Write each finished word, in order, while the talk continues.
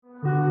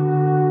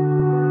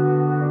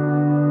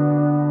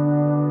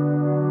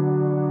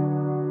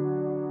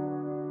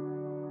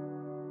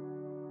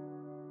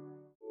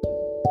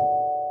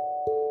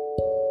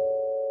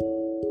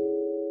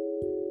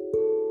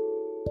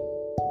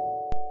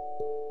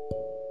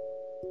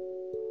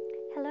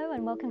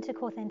and welcome to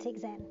Authentic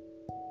Zen.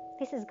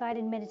 This is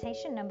guided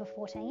meditation number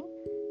 14,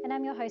 and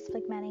I'm your host,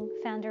 Flick Manning,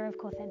 founder of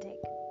Authentic.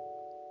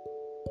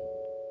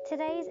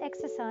 Today's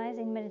exercise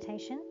in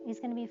meditation is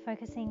going to be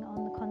focusing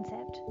on the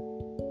concept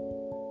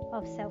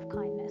of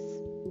self-kindness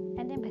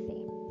and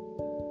empathy.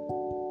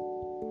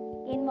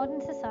 In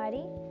modern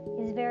society,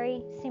 it is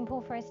very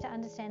simple for us to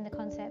understand the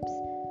concepts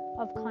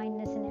of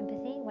kindness and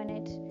empathy when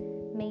it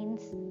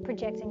means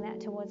projecting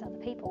that towards other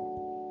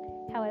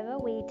people. However,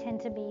 we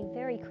tend to be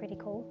very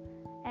critical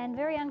and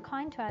very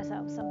unkind to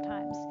ourselves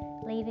sometimes,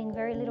 leaving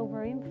very little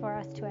room for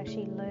us to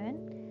actually learn,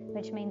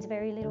 which means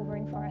very little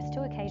room for us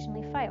to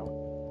occasionally fail.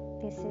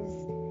 This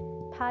is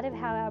part of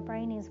how our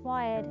brain is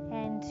wired,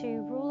 and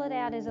to rule it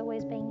out as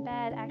always being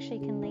bad actually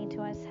can lead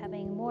to us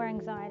having more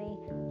anxiety,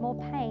 more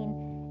pain,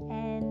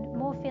 and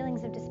more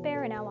feelings of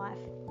despair in our life.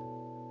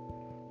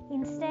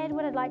 Instead,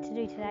 what I'd like to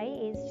do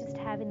today is just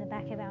have in the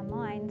back of our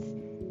minds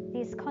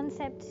this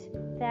concept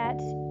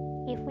that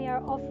if we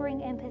are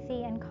offering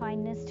empathy and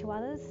kindness to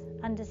others,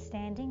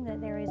 understanding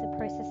that there is a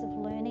process of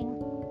learning,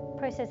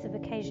 process of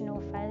occasional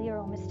failure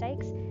or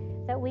mistakes,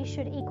 that we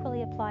should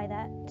equally apply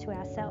that to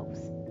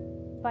ourselves.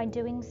 By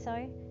doing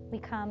so, we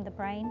calm the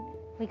brain,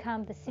 we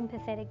calm the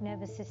sympathetic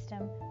nervous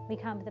system, we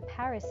calm the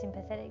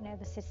parasympathetic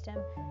nervous system,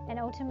 and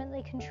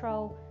ultimately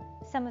control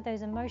some of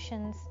those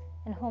emotions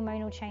and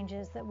hormonal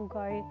changes that will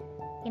go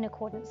in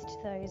accordance to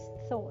those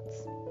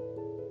thoughts.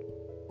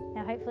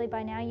 Now, hopefully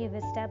by now you've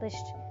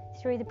established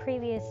through the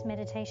previous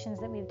meditations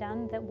that we've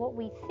done that what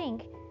we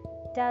think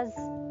does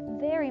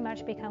very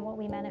much become what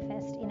we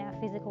manifest in our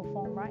physical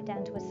form, right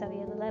down to a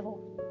cellular level.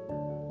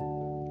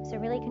 So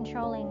really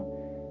controlling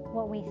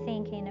what we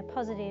think in a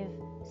positive,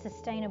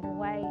 sustainable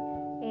way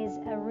is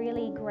a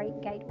really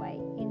great gateway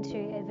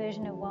into a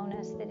version of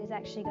wellness that is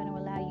actually going to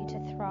allow you to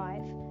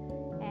thrive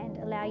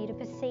and allow you to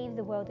perceive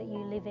the world that you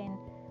live in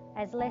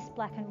as less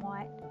black and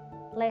white,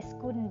 less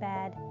good and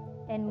bad,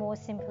 and more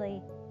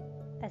simply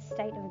a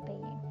state of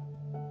being.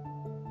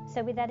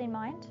 So with that in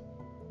mind,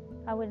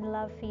 I would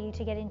love for you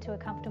to get into a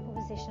comfortable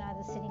position,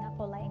 either sitting up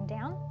or laying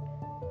down.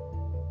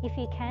 If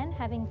you can,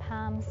 having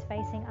palms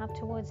facing up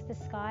towards the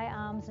sky,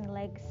 arms and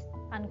legs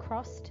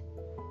uncrossed,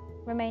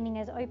 remaining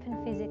as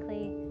open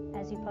physically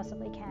as you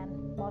possibly can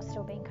while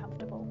still being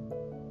comfortable.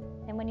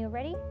 And when you're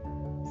ready,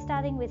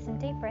 starting with some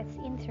deep breaths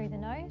in through the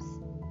nose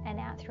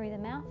and out through the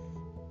mouth,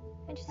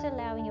 and just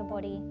allowing your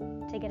body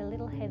to get a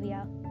little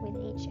heavier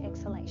with each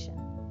exhalation.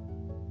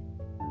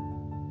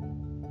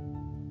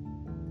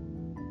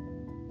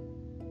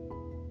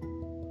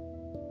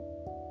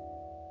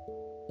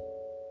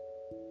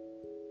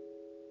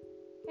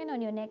 And on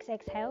your next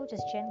exhale,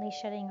 just gently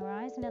shutting your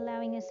eyes and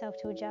allowing yourself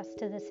to adjust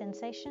to the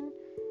sensation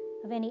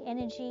of any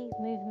energy,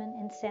 movement,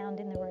 and sound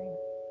in the room.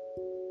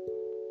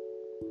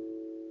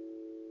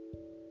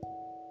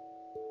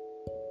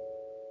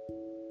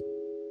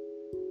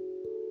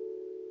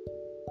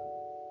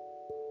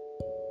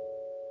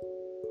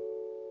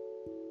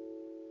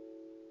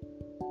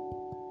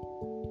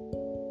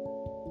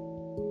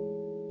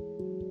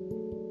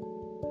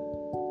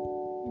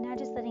 And now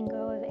just letting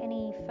go of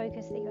any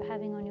focus that you're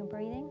having on your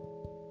breathing,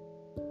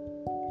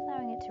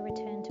 allowing it to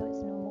return to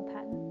its normal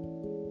pattern.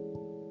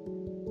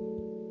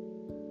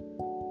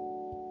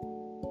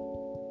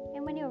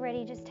 And when you're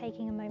ready, just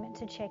taking a moment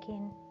to check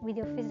in with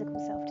your physical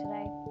self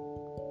today,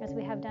 as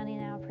we have done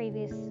in our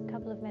previous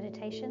couple of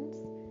meditations,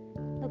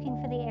 looking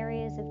for the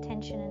areas of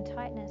tension and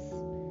tightness.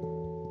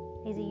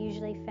 These are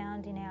usually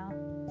found in our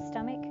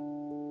stomach,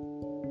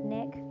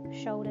 neck,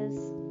 shoulders,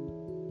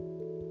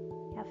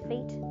 our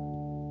feet,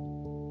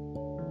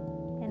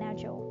 and our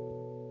jaw.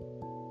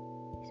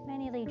 Just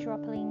manually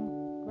dropping,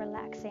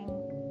 relaxing,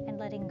 and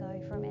letting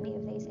go from any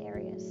of these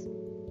areas.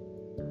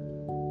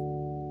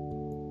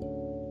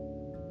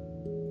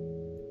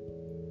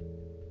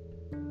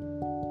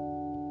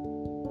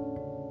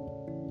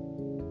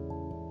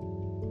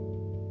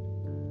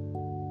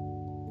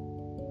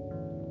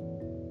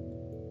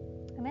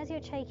 And as you're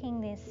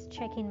taking this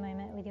check-in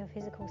moment with your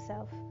physical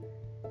self,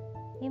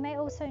 you may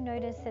also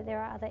notice that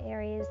there are other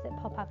areas that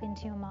pop up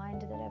into your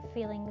mind that are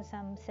feeling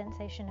some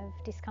sensation of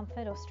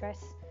discomfort or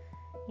stress.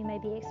 You may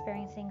be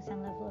experiencing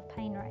some level of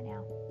pain right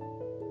now.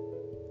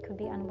 Could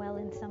be unwell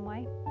in some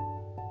way.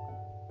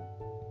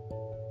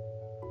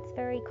 It's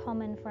very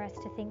common for us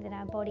to think that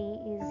our body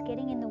is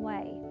getting in the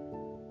way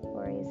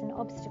or is an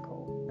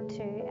obstacle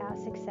to our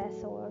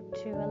success or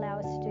to allow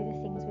us to do the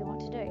things we want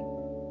to do.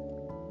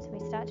 So we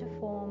start to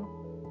form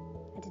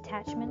a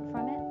detachment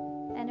from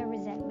it and a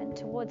resentment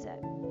towards it,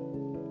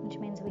 which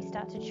means we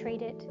start to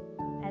treat it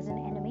as an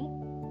enemy,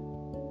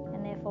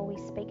 and therefore we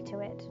speak to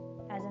it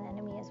as an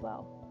enemy as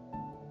well.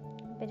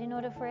 But in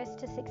order for us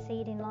to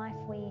succeed in life,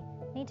 we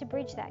need to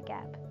bridge that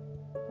gap,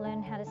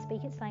 learn how to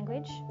speak its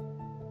language,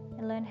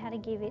 and learn how to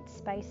give it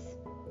space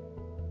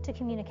to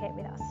communicate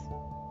with us.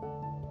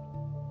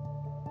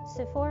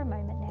 So for a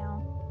moment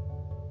now,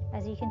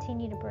 as you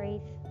continue to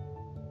breathe,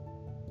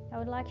 I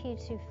would like you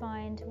to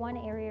find one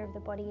area of the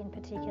body in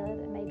particular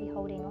that may be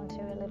holding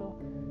onto a little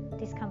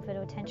discomfort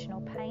or tension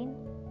or pain.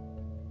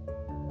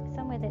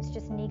 Somewhere that's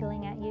just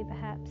niggling at you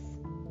perhaps.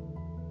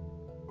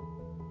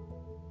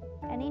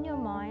 And in your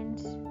mind,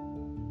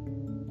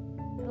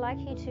 I'd like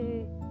you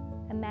to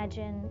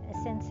imagine a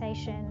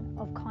sensation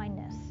of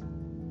kindness.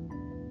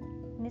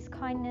 And this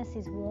kindness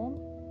is warm.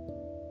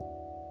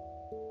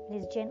 It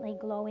is gently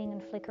glowing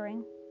and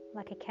flickering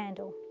like a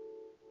candle.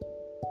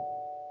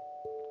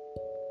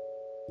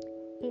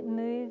 It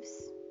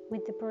moves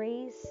with the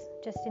breeze,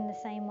 just in the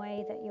same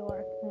way that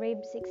your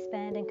ribs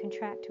expand and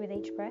contract with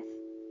each breath.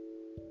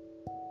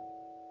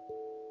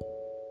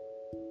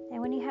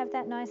 And when you have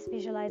that nice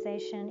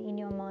visualization in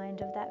your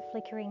mind of that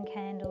flickering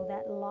candle,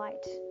 that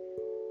light,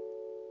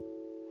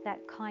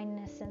 that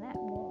kindness and that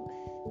warmth,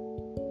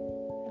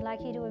 I'd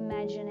like you to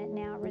imagine it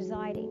now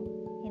residing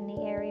in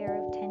the area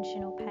of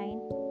tension or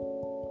pain.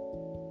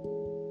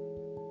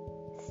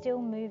 Still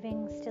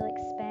moving, still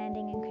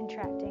expanding and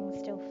contracting,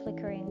 still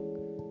flickering,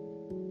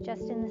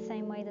 just in the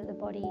same way that the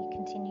body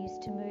continues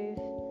to move.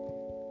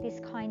 This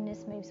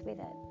kindness moves with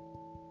it.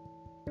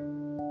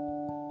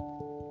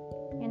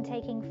 And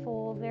taking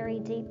 4 very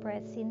deep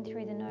breaths in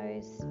through the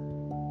nose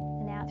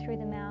and out through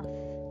the mouth,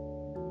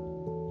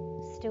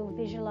 still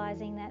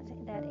visualizing that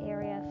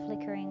area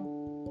flickering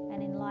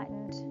and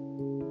enlightened.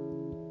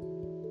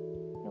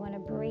 You want to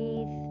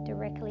breathe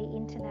directly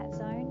into that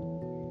zone,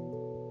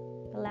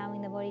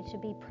 allowing the body to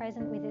be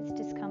present with its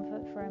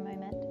discomfort for a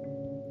moment,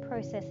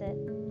 process it,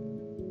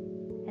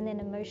 and then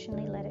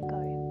emotionally let it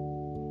go.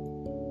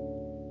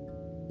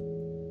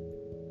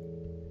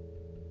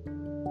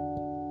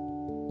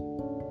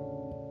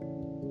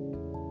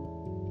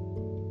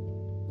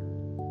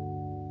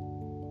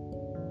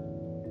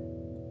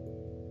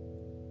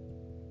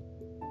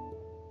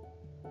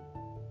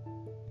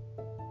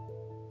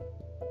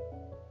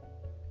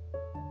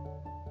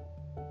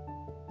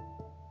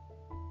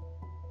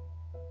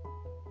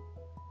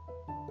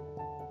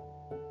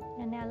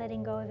 And now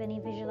letting go of any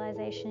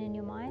visualization in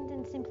your mind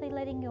and simply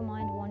letting your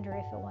mind wander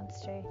if it wants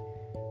to.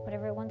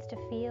 Whatever it wants to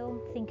feel,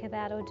 think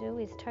about or do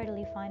is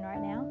totally fine right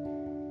now.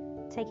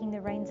 Taking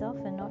the reins off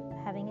and not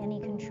having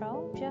any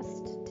control,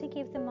 just to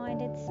give the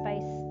mind its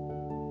space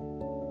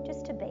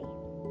just to be.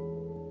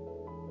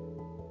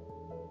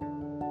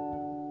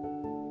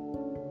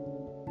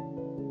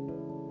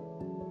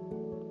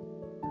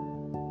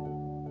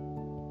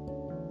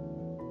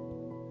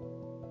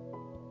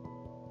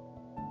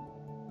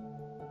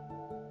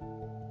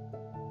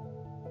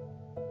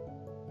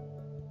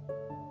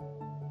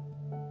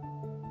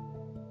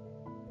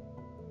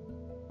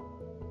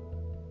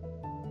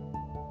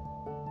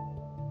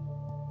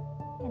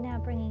 And now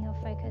bringing your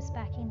focus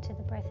back into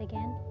the breath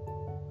again.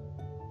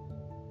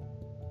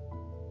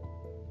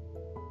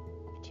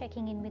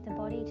 Checking in with the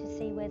body to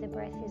see where the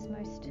breath is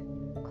most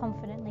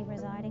confidently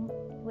residing.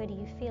 Where do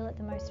you feel it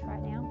the most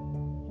right now?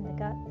 In the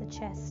gut, the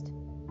chest,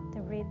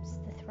 the ribs,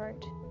 the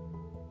throat.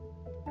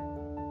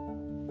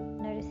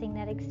 Noticing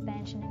that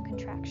expansion and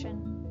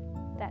contraction,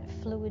 that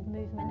fluid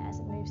movement as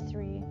it moves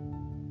through you.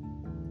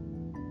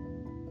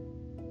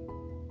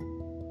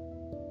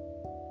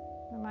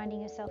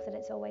 Reminding yourself that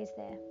it's always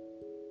there.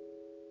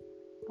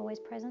 Always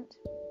present,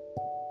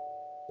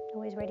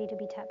 always ready to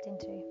be tapped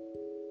into.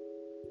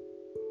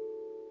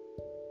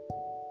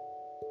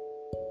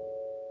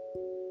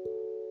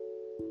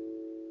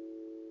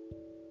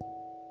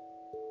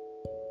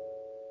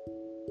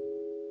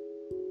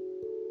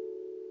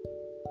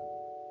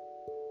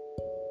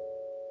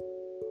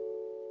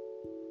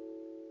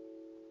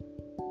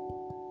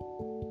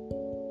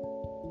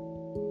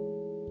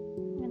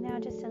 And now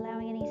just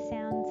allowing any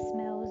sounds,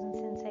 smells and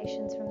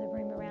sensations from the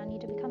room around you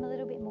to become a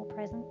little bit more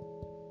present.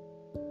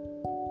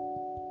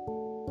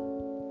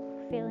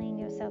 Feeling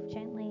yourself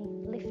gently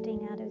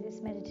lifting out of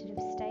this meditative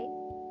state.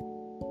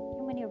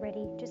 And when you're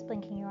ready, just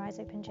blinking your eyes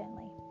open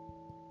gently.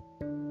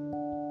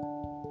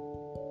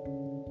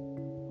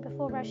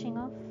 Before rushing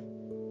off,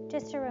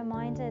 just a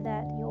reminder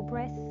that your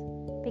breath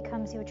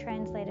becomes your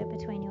translator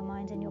between your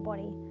mind and your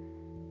body.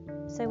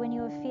 So when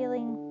you're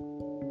feeling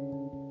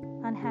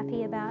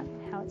unhappy about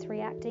how it's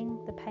reacting,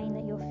 the pain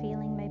that you're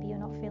feeling, maybe you're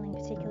not feeling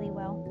particularly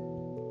well,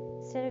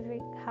 instead of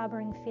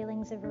harboring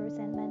feelings of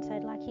resentment,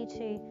 I'd like you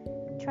to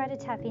try to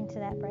tap into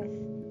that breath,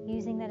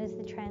 using that as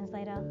the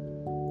translator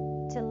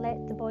to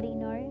let the body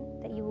know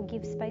that you will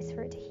give space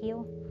for it to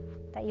heal,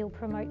 that you'll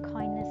promote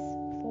kindness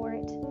for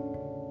it,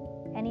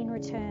 and in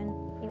return,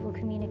 it will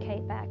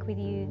communicate back with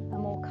you a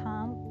more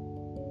calm,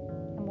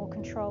 a more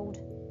controlled,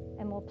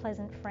 and more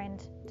pleasant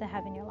friend to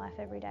have in your life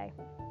every day.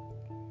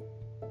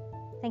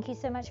 Thank you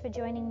so much for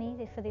joining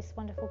me for this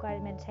wonderful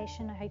guided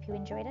meditation. I hope you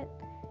enjoyed it,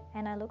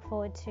 and I look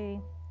forward to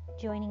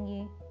joining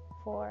you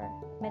for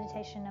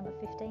meditation number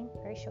 15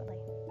 very shortly.